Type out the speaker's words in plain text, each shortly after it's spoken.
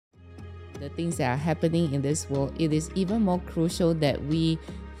the things that are happening in this world, it is even more crucial that we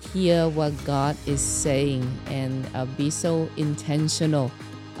hear what God is saying and be so intentional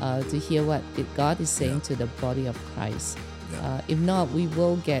to hear what God is saying to the body of Christ. If not, we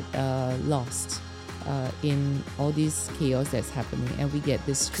will get lost in all this chaos that's happening, and we get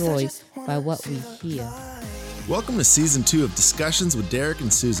destroyed by what we hear. Welcome to Season 2 of Discussions with Derek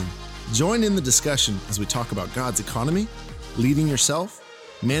and Susan. Join in the discussion as we talk about God's economy, leading yourself,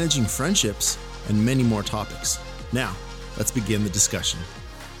 managing friendships, and many more topics. Now, let's begin the discussion.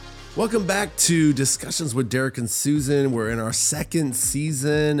 Welcome back to Discussions with Derek and Susan. We're in our second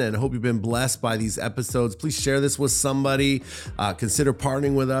season, and I hope you've been blessed by these episodes. Please share this with somebody. Consider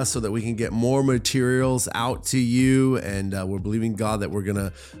partnering with us so that we can get more materials out to you. And we're believing God that we're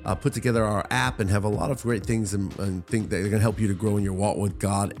going to put together our app and have a lot of great things and think that they're going to help you to grow in your walk with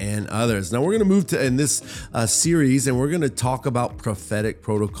God and others. Now, we're going to move to in this series, and we're going to talk about prophetic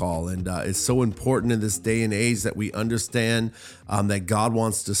protocol. And it's so important in this day and age that we understand that God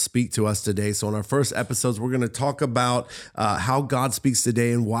wants to speak to us today. So in our first episodes, we're going to talk about how God speaks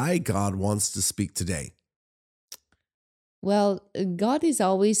today and why God wants to speak today. Well, God is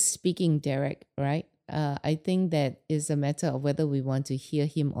always speaking, Derek, right? I think that is a matter of whether we want to hear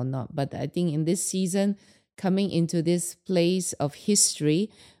him or not. But I think in this season, coming into this place of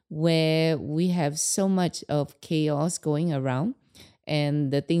history where we have so much of chaos going around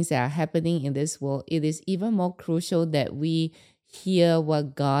and the things that are happening in this world, it is even more crucial that we hear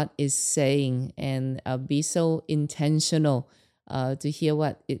what God is saying and be so intentional to hear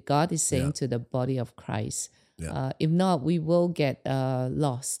what God is saying to the body of Christ. If not, we will get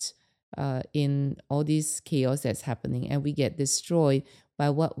lost in all this chaos that's happening, and we get destroyed by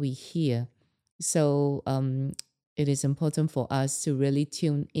what we hear. So it is important for us to really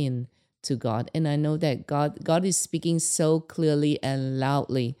tune in to God. And I know that God is speaking so clearly and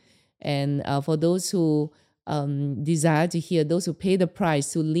loudly. And for those who desire to hear, those who pay the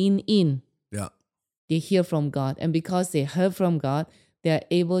price to lean in, they hear from God. And because they heard from God, they are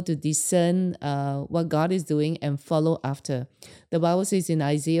able to discern what God is doing and follow after. The Bible says in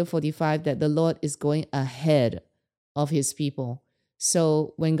Isaiah 45 that the Lord is going ahead of his people.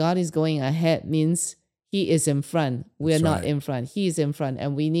 So when God is going ahead means he is in front. We are not in front. He is in front,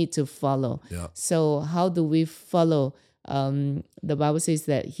 and we need to follow. So how do we follow? The Bible says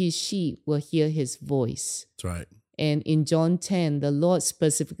that his sheep will hear his voice. That's right. And in John 10, the Lord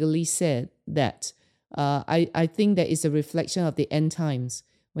specifically said that. I think that is a reflection of the end times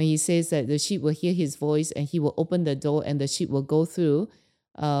when he says that the sheep will hear his voice and he will open the door and the sheep will go through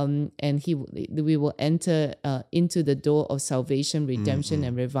and we will enter into the door of salvation, redemption,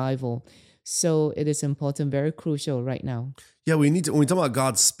 and revival. So it is important, very crucial right now. Yeah, we need to, when we talk about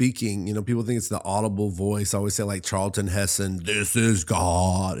God speaking, people think it's the audible voice. I always say like Charlton Heston, this is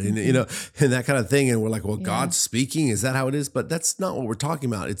God, and and that kind of thing. And we're like, well, God's speaking, is that how it is? But that's not what we're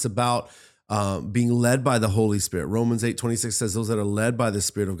talking about. It's about being led by the Holy Spirit. Romans 8:26 says those that are led by the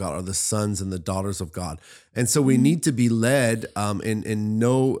Spirit of God are the sons and the daughters of God. And so we need to be led and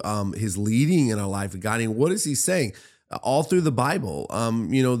know his leading in our life, guiding. What is he saying? All through the Bible,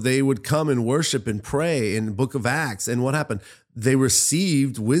 they would come and worship and pray in the book of Acts. And what happened? They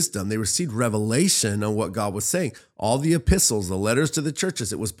received wisdom. They received revelation on what God was saying. All the epistles, the letters to the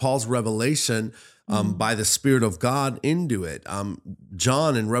churches, it was Paul's revelation by the Spirit of God into it.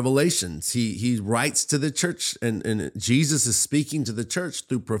 John in Revelations, he writes to the church, and Jesus is speaking to the church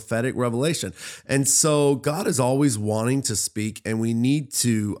through prophetic revelation. And so God is always wanting to speak, and we need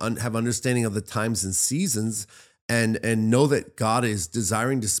to have understanding of the times and seasons and know that God is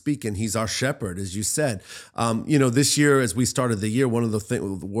desiring to speak, and he's our shepherd, as you said. This year, as we started the year, one of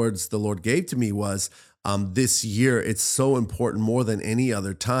the words the Lord gave to me was, this year, it's so important more than any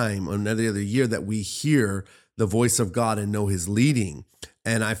other time or any other year that we hear the voice of God and know his leading.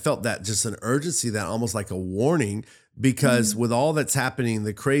 And I felt that just an urgency, that almost like a warning, because with all that's happening,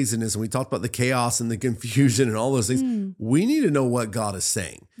 the craziness, and we talked about the chaos and the confusion and all those things, we need to know what God is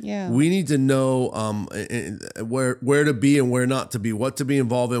saying. We need to know where to be and where not to be, what to be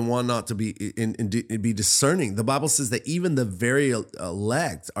involved in, what not to be, and be discerning. The Bible says that even the very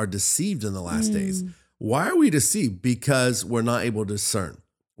elect are deceived in the last days. Why are we deceived? Because we're not able to discern.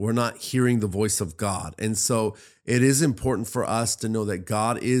 We're not hearing the voice of God. And so it is important for us to know that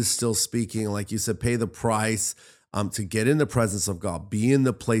God is still speaking. Like you said, pay the price to get in the presence of God, be in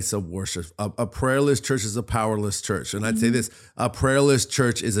the place of worship. A prayerless church is a powerless church. And I'd say this, a prayerless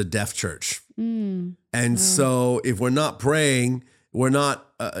church is a deaf church. And so if we're not praying, we're not,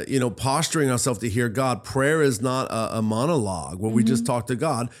 posturing ourselves to hear God. Prayer is not a monologue where we just talk to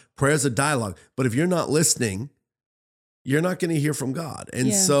God. Prayer is a dialogue. But if you're not listening, you're not going to hear from God. And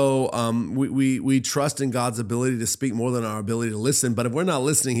Yeah. so we trust in God's ability to speak more than our ability to listen. But if we're not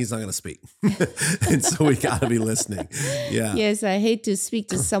listening, he's not going to speak. And so we got to be listening. Yeah. Yes, I hate to speak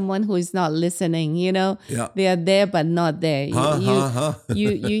to someone who is not listening. Yeah. They are there but not there.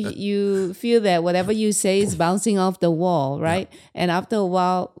 You feel that whatever you say is bouncing off the wall, right? Yeah. And after a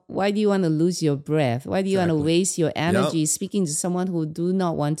while, why do you want to lose your breath? Why do you want to waste your energy speaking to someone who do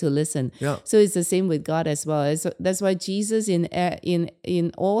not want to listen? Yeah. So it's the same with God as well. That's why Jesus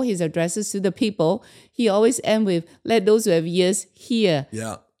in all his addresses to the people, he always end with, let those who have ears hear.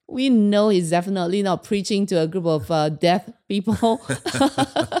 Yeah. We know he's definitely not preaching to a group of deaf people,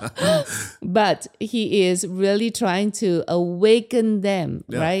 but he is really trying to awaken them,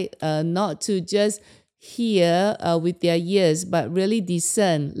 right? Not to just hear with their ears, but really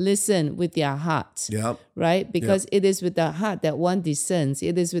discern, listen with their heart, right? Because it is with the heart that one discerns.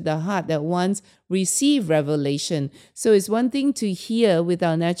 It is with the heart that one receive revelation. So it's one thing to hear with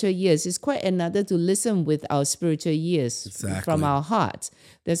our natural ears. It's quite another to listen with our spiritual ears from our heart.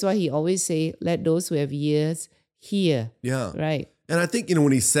 That's why he always say, let those who have ears hear. Yeah. Right. And I think,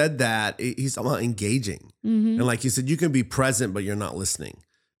 when he said that, he's about engaging. Mm-hmm. And like you said, you can be present, but you're not listening.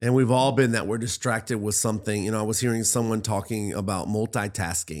 And we've all been that. We're distracted with something. I was hearing someone talking about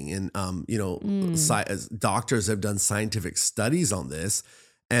multitasking, and doctors have done scientific studies on this,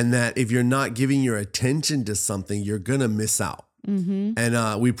 and that if you're not giving your attention to something, you're gonna miss out. Mm-hmm.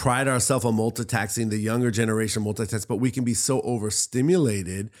 And we pride ourselves on multitasking. The younger generation multitasks, but we can be so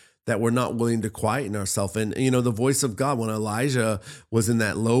overstimulated that we're not willing to quieten ourselves. And, the voice of God, when Elijah was in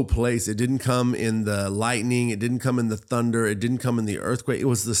that low place, it didn't come in the lightning. It didn't come in the thunder. It didn't come in the earthquake. It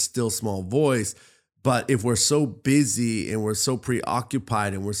was the still small voice. But if we're so busy and we're so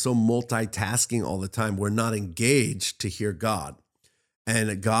preoccupied and we're so multitasking all the time, we're not engaged to hear God.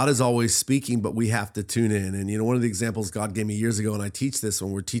 And God is always speaking, but we have to tune in. And, one of the examples God gave me years ago, and I teach this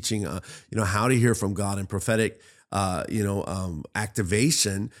when we're teaching, how to hear from God and prophetic,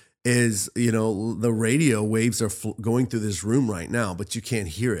 activation, is, the radio waves are going through this room right now, but you can't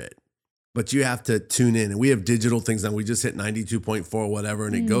hear it. But you have to tune in. And we have digital things now. We just hit 92.4 or whatever,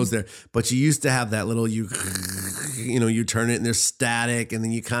 and it goes there. But you used to have that little, you turn it and there's static, and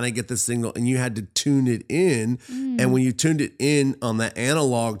then you kind of get the signal, and you had to tune it in. And when you tuned it in on the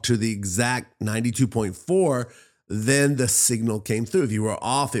analog to the exact 92.4, then the signal came through. If you were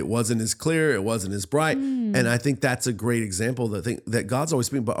off, it wasn't as clear, it wasn't as bright. And I think that's a great example that God's always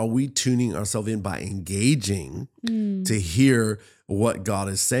speaking, but are we tuning ourselves in by engaging to hear what God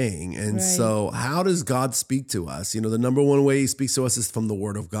is saying? And so how does God speak to us? The number one way he speaks to us is from the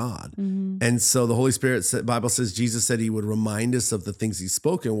word of God. And so the Holy Spirit, Bible says, Jesus said he would remind us of the things he's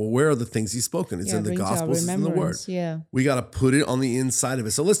spoken. Well, where are the things he's spoken? It's in the Gospels, it's in the word. Yeah. We got to put it on the inside of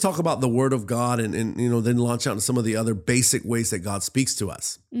it. So let's talk about the word of God and then launch out into some of the other basic ways that God speaks to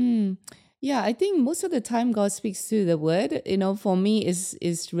us. Yeah, I think most of the time God speaks through the word. For me,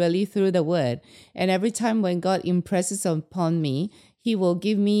 is really through the word. And every time when God impresses upon me, he will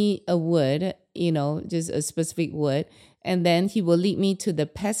give me a word, just a specific word. And then he will lead me to the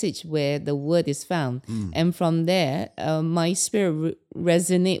passage where the word is found. And from there, my spirit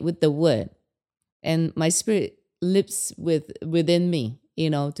resonate with the word. And my spirit lives within me,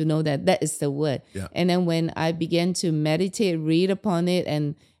 to know that is the word. Yeah. And then when I began to meditate, read upon it,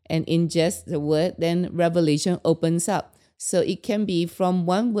 and ingest the word, then revelation opens up. So it can be from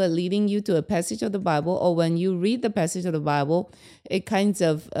one word leading you to a passage of the Bible, or when you read the passage of the Bible, it kind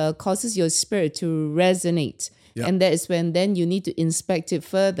of causes your spirit to resonate. Yeah. And that is when then you need to inspect it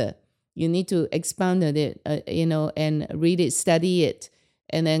further. You need to expound on it, and read it, study it.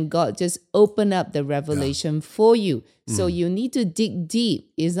 And then God just open up the revelation for you. So you need to dig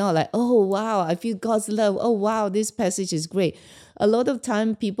deep. It's not like, oh, wow, I feel God's love. Oh, wow, this passage is great. A lot of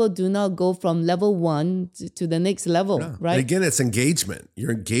time people do not go from level 1 to the next level, right? And again, it's engagement.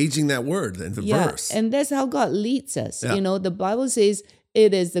 You're engaging that word in the verse. And that's how God leads us. Yeah. The Bible says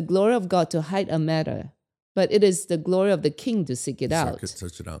it is the glory of God to hide a matter, but it is the glory of the king to seek it out.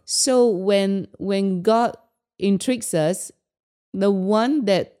 Search it out. So when God intrigues us, the one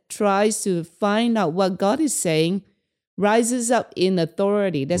that tries to find out what God is saying rises up in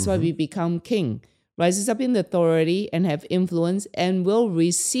authority. That's why we become king. Rises up in authority and have influence and will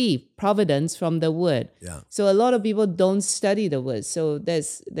receive providence from the word. Yeah. So a lot of people don't study the word. So that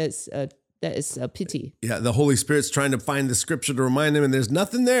is a pity. Yeah, the Holy Spirit's trying to find the scripture to remind them, and there's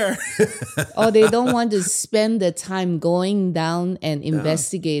nothing there. Or they don't want to spend the time going down and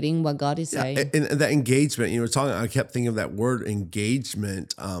investigating what God is saying. And that engagement, I kept thinking of that word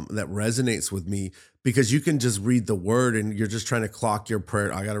engagement that resonates with me because you can just read the word and you're just trying to clock your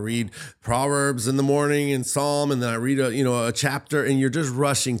prayer. I got to read Proverbs in the morning and Psalm, and then I read a chapter, and you're just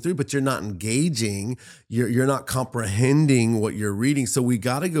rushing through, but you're not engaging. You're not comprehending what you're reading. So we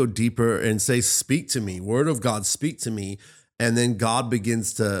got to go deeper and say, speak to me, Word of God, speak to me. And then God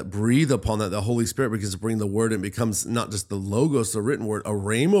begins to breathe upon that. The Holy Spirit begins to bring the word, and becomes not just the logos, the written word, a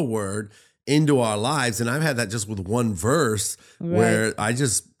rhema word into our lives. And I've had that just with one verse, where I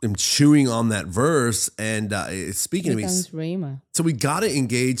just am chewing on that verse, and it's speaking to me. Rhema. So we got to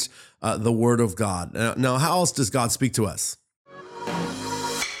engage the word of God. Now, how else does God speak to us?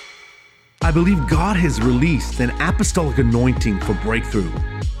 I believe God has released an apostolic anointing for breakthrough.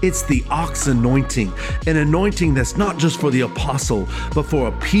 It's the Ox anointing, an anointing that's not just for the apostle, but for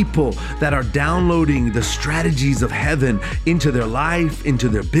a people that are downloading the strategies of heaven into their life, into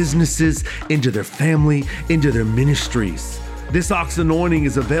their businesses, into their family, into their ministries. This Ox anointing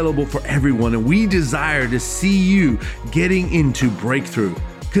is available for everyone, and we desire to see you getting into breakthrough.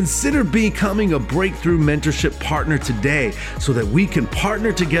 Consider becoming a breakthrough mentorship partner today so that we can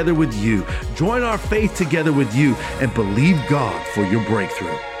partner together with you, join our faith together with you, and believe God for your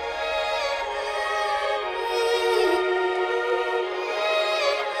breakthrough.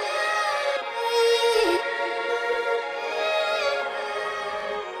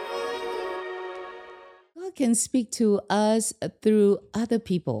 God can speak to us through other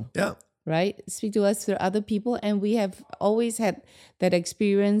people. Yeah. Right? Speak to us through other people. And we have always had that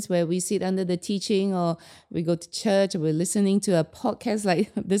experience where we sit under the teaching, or we go to church, or we're listening to a podcast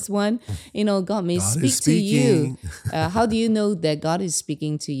like this one. God may speak to you. How do you know that God is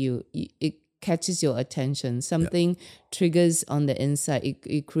speaking to you? It catches your attention. Something triggers on the inside.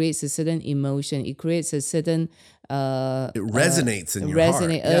 It creates a certain emotion. It creates a certain it resonates in your heart.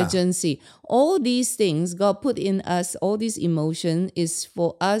 Urgency. All these things God put in us, all this emotion is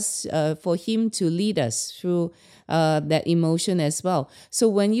for us, for Him to lead us through that emotion as well. So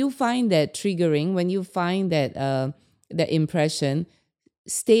when you find that triggering, when you find that that impression,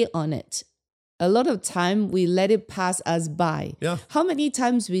 stay on it. A lot of time we let it pass us by. Yeah. How many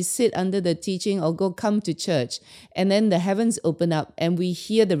times we sit under the teaching or come to church, and then the heavens open up and we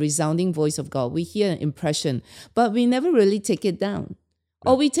hear the resounding voice of God. We hear an impression, but we never really take it down.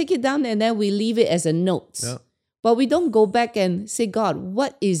 Or we take it down and then we leave it as a note. Yeah. But we don't go back and say, God,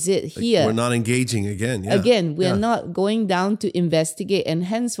 what is it here? We're not engaging again. Yeah. Again, we're not going down to investigate, and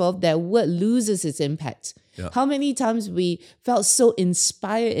henceforth that word loses its impact. Yeah. How many times we felt so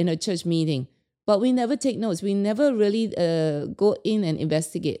inspired in a church meeting, but we never take notes. We never really go in and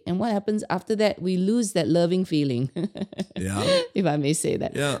investigate. And what happens after that? We lose that loving feeling, if I may say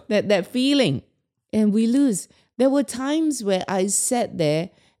that. Yeah. That feeling, and we lose. There were times where I sat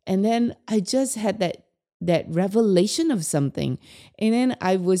there, and then I just had that revelation of something. And then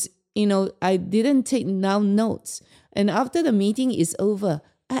I was, I didn't take down notes. And after the meeting is over,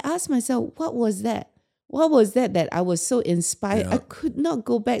 I asked myself, what was that? What was that I was so inspired? Yeah. I could not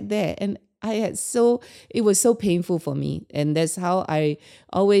go back there. And it was so painful for me. And that's how I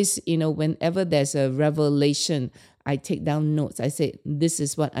always, whenever there's a revelation, I take down notes. I say, this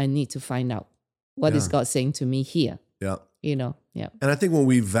is what I need to find out. What is God saying to me here? Yeah. Yeah. And I think when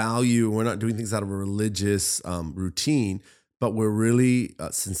we value, we're not doing things out of a religious routine, but we're really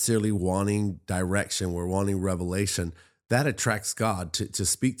sincerely wanting direction. We're wanting revelation. That attracts God to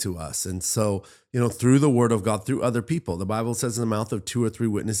speak to us. And so, through the word of God, through other people, the Bible says in the mouth of 2 or 3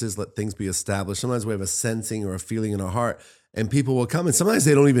 witnesses, let things be established. Sometimes we have a sensing or a feeling in our heart, and people will come, and sometimes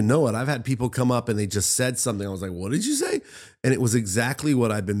they don't even know it. I've had people come up and they just said something. I was like, what did you say? And it was exactly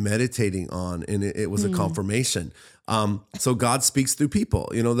what I've been meditating on. And it was a confirmation. So God speaks through people.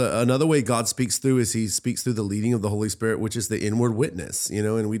 Another way God speaks through is He speaks through the leading of the Holy Spirit, which is the inward witness,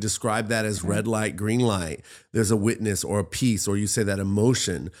 and we describe that as red light, green light. There's a witness or a peace, or you say that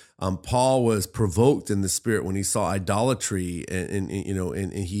emotion. Paul was provoked in the spirit when he saw idolatry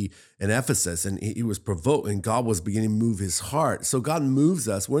in Ephesus, and he was provoked, and God was beginning to move his heart. So God moves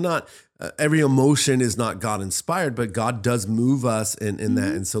us. We're not, every emotion is not God inspired, but God does move us in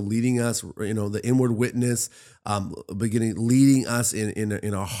that. And so leading us, the inward witness, leading us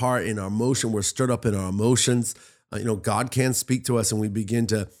in our heart, in our emotion. We're stirred up in our emotions. God can speak to us, and we begin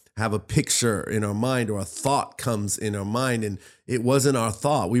to have a picture in our mind, or a thought comes in our mind, and it wasn't our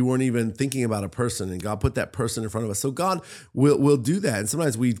thought. We weren't even thinking about a person, and God put that person in front of us. So God will do that. And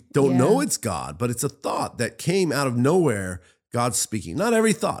sometimes we don't know it's God, but it's a thought that came out of nowhere. God's speaking. Not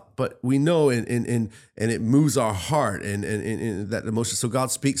every thought, but we know, and it moves our heart and that emotion. So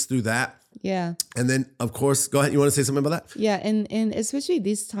God speaks through that. Yeah. And then, of course, go ahead. You want to say something about that? Yeah, and especially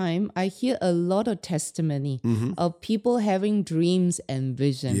this time, I hear a lot of testimony of people having dreams and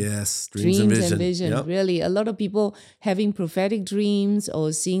vision. Yes, dreams and vision. Yep. Really. A lot of people having prophetic dreams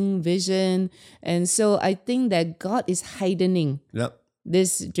or seeing vision. And so I think that God is heightening Yep.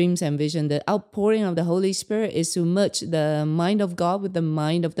 this dreams and vision. The outpouring of the Holy Spirit is to merge the mind of God with the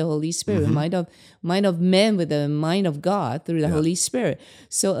mind of the Holy Spirit, mind of man with the mind of God through the Holy Spirit.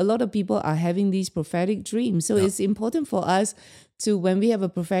 So a lot of people are having these prophetic dreams. So it's important for us to, when we have a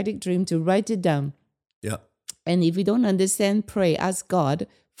prophetic dream, to write it down. Yeah. And if we don't understand, pray, ask God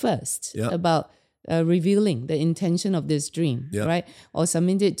first about revealing the intention of this dream, right? Or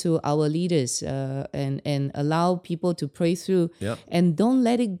submit it to our leaders and allow people to pray through. And don't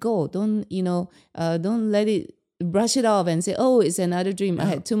let it go. Don't let it brush it off and say, oh, it's another dream. I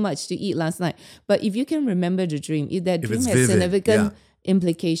had too much to eat last night. But if you can remember the dream, if that dream has significant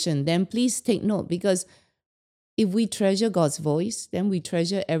implication, then please take note, because if we treasure God's voice, then we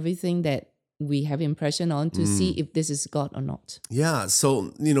treasure everything that we have impression on to see if this is God or not. Yeah.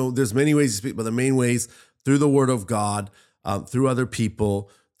 So, there's many ways to speak, but the main ways through the word of God, through other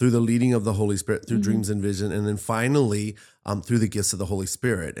people, through the leading of the Holy Spirit, through dreams and vision, and then finally through the gifts of the Holy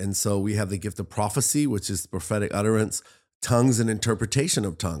Spirit. And so we have the gift of prophecy, which is prophetic utterance, tongues and interpretation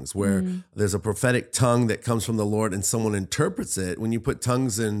of tongues, where there's a prophetic tongue that comes from the Lord and someone interprets it. When you put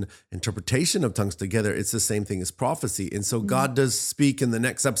tongues and interpretation of tongues together, it's the same thing as prophecy. And so God does speak. In the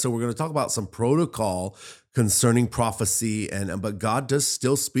next episode, we're going to talk about some protocol concerning prophecy, but God does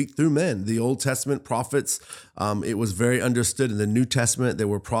still speak through men. The Old Testament prophets, it was very understood. In the New Testament, there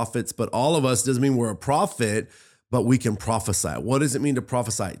were prophets, but all of us, doesn't mean we're a prophet, but we can prophesy. What does it mean to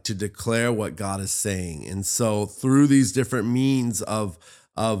prophesy? To declare what God is saying. And so through these different means of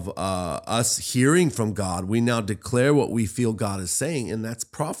us hearing from God, we now declare what we feel God is saying, and that's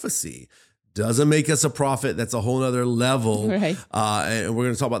prophecy. Doesn't make us a prophet. That's a whole nother level. Right. And we're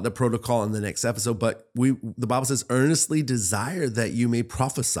going to talk about the protocol in the next episode. But the Bible says, earnestly desire that you may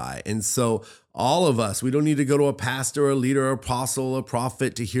prophesy. And so all of us, we don't need to go to a pastor, a leader, or apostle, a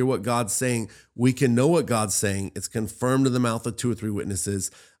prophet to hear what God's saying. We can know what God's saying. It's confirmed in the mouth of 2 or 3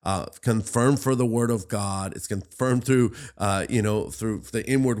 witnesses, confirmed for the word of God. It's confirmed through the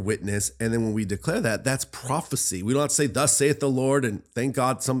inward witness. And then when we declare that, that's prophecy. We don't have to say, thus saith the Lord, and thank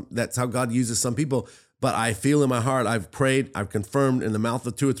God that's how God uses some people. But I feel in my heart, I've prayed, I've confirmed in the mouth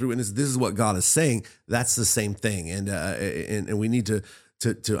of 2 or 3 witnesses, this is what God is saying. That's the same thing. And we need to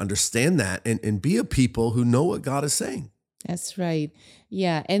understand that and be a people who know what God is saying. That's right.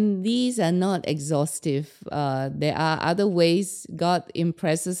 Yeah. And these are not exhaustive. There are other ways God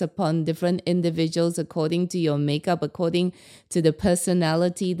impresses upon different individuals according to your makeup, according to the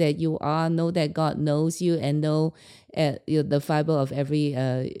personality that you are. Know that God knows you and know the fiber of every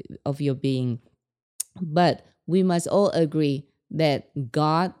of your being. But we must all agree that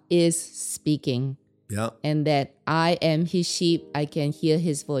God is speaking. Yeah. And that I am his sheep, I can hear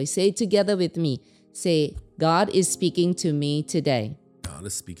his voice. Say it together with me. Say, God is speaking to me today. God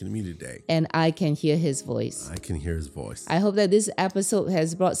is speaking to me today. And I can hear his voice. I can hear his voice. I hope that this episode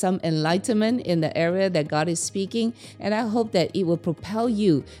has brought some enlightenment in the area that God is speaking. And I hope that it will propel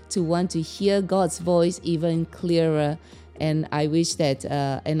you to want to hear God's voice even clearer. And I wish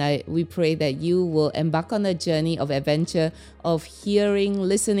that, we pray that you will embark on a journey of adventure of hearing,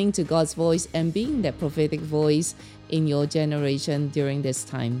 listening to God's voice and being that prophetic voice in your generation during this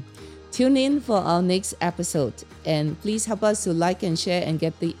time. Tune in for our next episode, and please help us to like and share and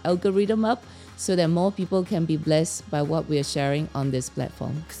get the algorithm up so that more people can be blessed by what we are sharing on this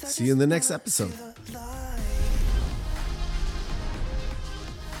platform. See you in the next episode.